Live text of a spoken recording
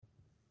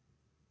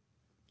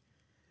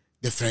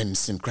Dear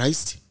friends in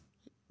Christ,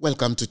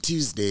 welcome to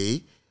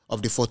Tuesday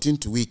of the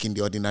 14th week in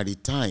the ordinary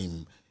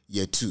time,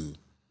 year 2.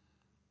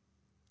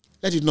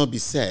 Let it not be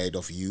said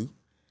of you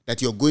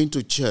that you're going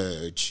to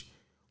church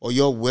or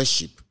your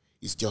worship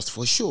is just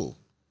for show.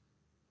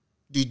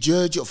 The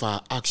judge of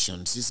our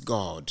actions is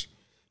God.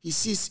 He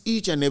sees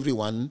each and every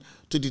one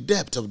to the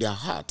depth of their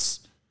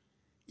hearts.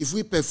 If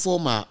we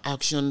perform our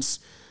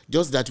actions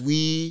just that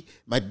we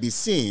might be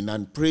seen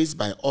and praised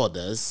by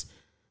others,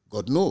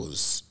 God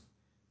knows.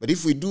 But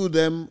if we do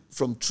them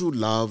from true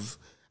love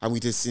and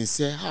with a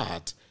sincere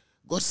heart,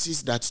 God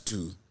sees that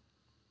too.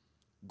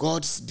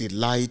 God's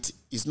delight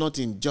is not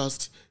in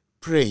just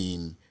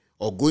praying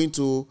or going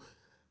to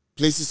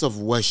places of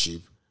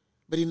worship,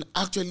 but in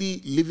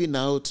actually living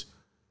out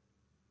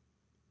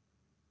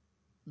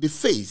the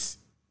faith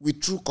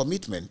with true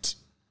commitment.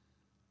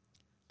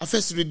 Our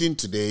first reading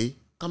today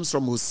comes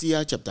from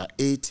Hosea chapter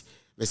 8,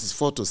 verses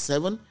 4 to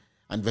 7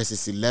 and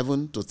verses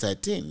 11 to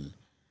 13.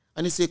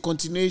 And it's a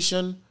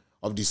continuation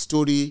of the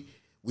story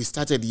we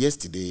started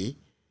yesterday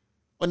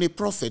on a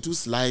prophet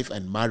whose life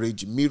and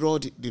marriage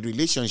mirrored the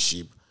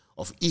relationship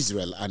of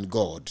Israel and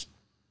God.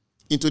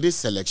 In today's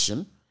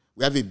selection,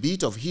 we have a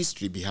bit of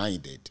history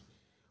behind it.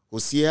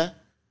 Hosea,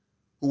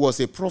 who was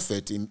a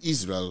prophet in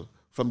Israel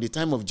from the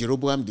time of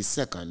Jeroboam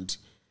II,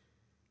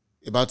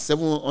 about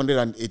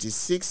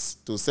 786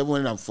 to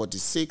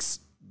 746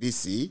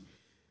 BC,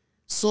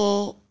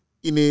 saw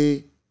in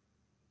a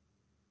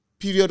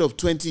period of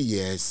 20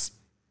 years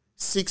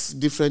 6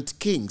 different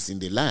kings in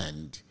the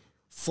land,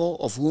 4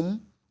 of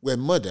whom were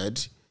murdered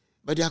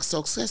by their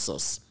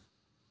successors.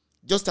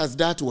 Just as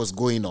that was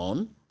going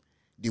on,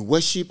 the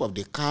worship of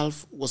the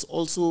calf was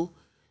also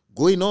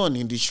going on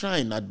in the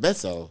shrine at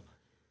Bethel,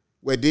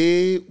 where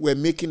they were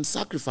making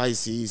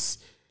sacrifices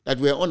that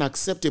were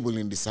unacceptable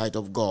in the sight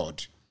of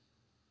God.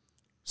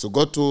 So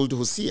God told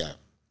Hosea,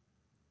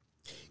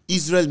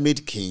 Israel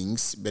made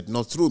kings, but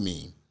not through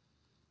me.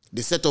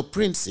 They set up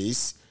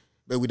princes,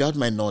 but without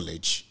my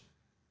knowledge.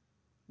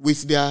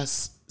 With their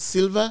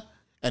silver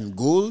and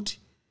gold,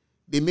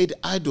 they made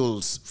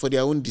idols for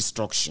their own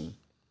destruction.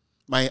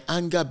 My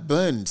anger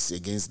burns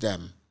against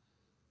them.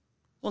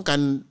 One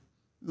can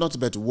not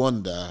but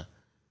wonder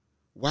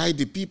why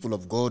the people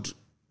of God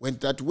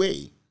went that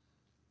way.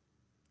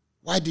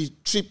 Why the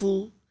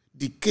triple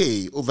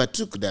decay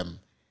overtook them.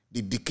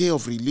 The decay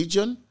of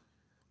religion,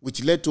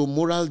 which led to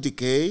moral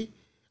decay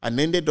and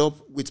ended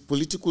up with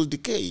political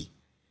decay.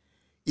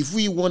 If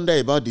we wonder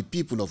about the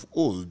people of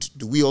old,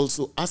 do we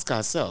also ask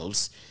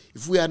ourselves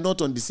if we are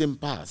not on the same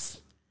path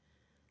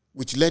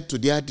which led to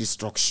their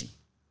destruction?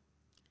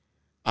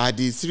 Are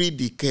the 3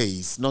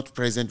 decays not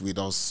present with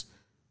us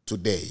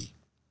today?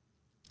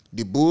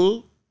 The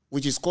bull,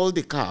 which is called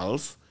the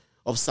calf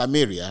of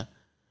Samaria,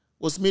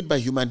 was made by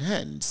human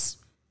hands,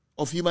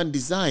 of human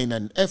design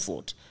and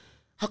effort.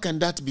 How can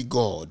that be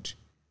God?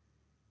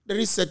 There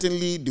is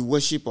certainly the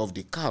worship of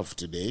the calf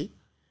today,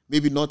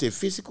 maybe not a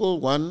physical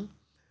one,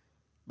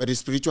 but a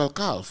spiritual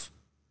calf,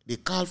 the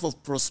calf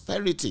of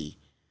prosperity.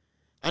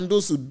 And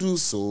those who do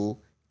so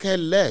care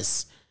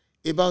less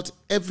about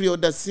every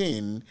other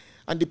thing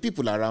and the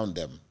people around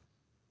them.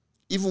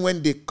 Even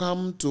when they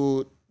come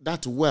to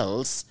that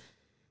wealth,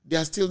 they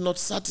are still not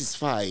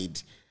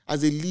satisfied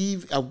as they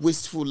live a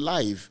wasteful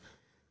life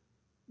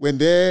when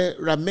there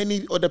are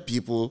many other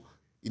people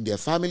in their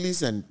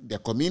families and their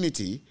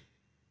community,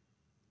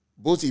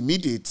 both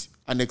immediate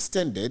and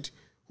extended,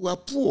 who are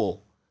poor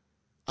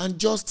and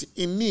just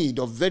in need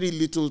of very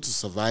little to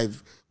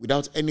survive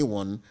without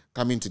anyone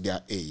coming to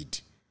their aid.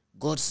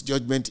 God's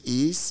judgment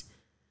is,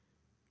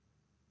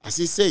 as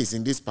he says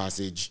in this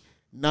passage,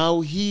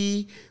 now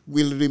he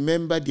will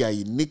remember their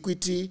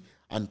iniquity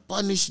and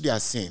punish their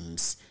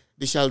sins.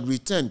 They shall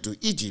return to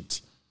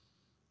Egypt.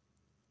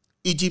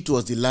 Egypt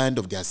was the land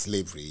of their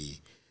slavery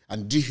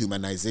and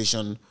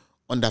dehumanization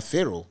under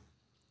Pharaoh.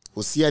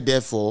 Hosea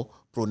therefore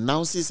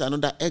pronounces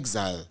another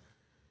exile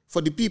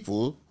for the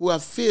people who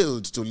have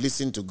failed to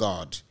listen to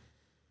God.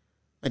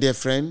 My dear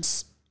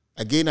friends,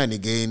 again and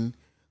again,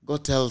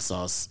 God tells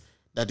us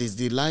that his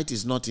delight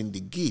is not in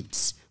the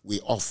gifts we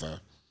offer,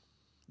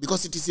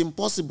 because it is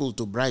impossible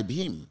to bribe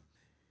him.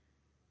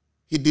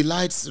 He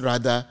delights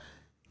rather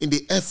in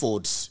the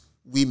efforts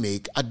we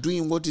make at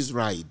doing what is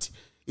right,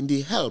 in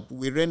the help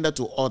we render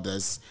to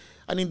others,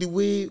 and in the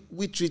way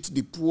we treat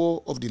the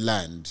poor of the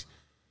land.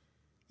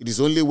 It is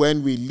only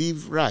when we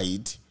live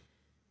right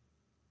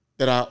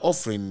that our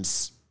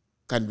offerings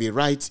can be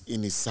right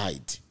in his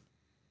sight.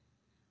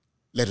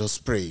 Let us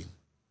pray.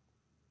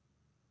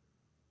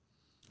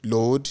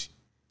 Lord,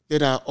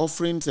 let our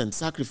offerings and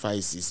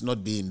sacrifices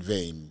not be in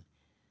vain.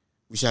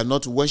 We shall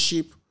not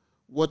worship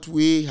what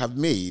we have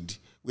made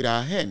with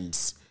our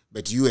hands,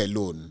 but you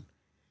alone.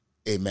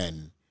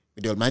 Amen.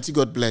 May the Almighty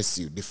God bless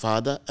you, the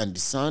Father and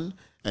the Son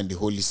and the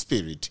Holy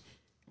Spirit.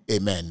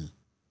 Amen.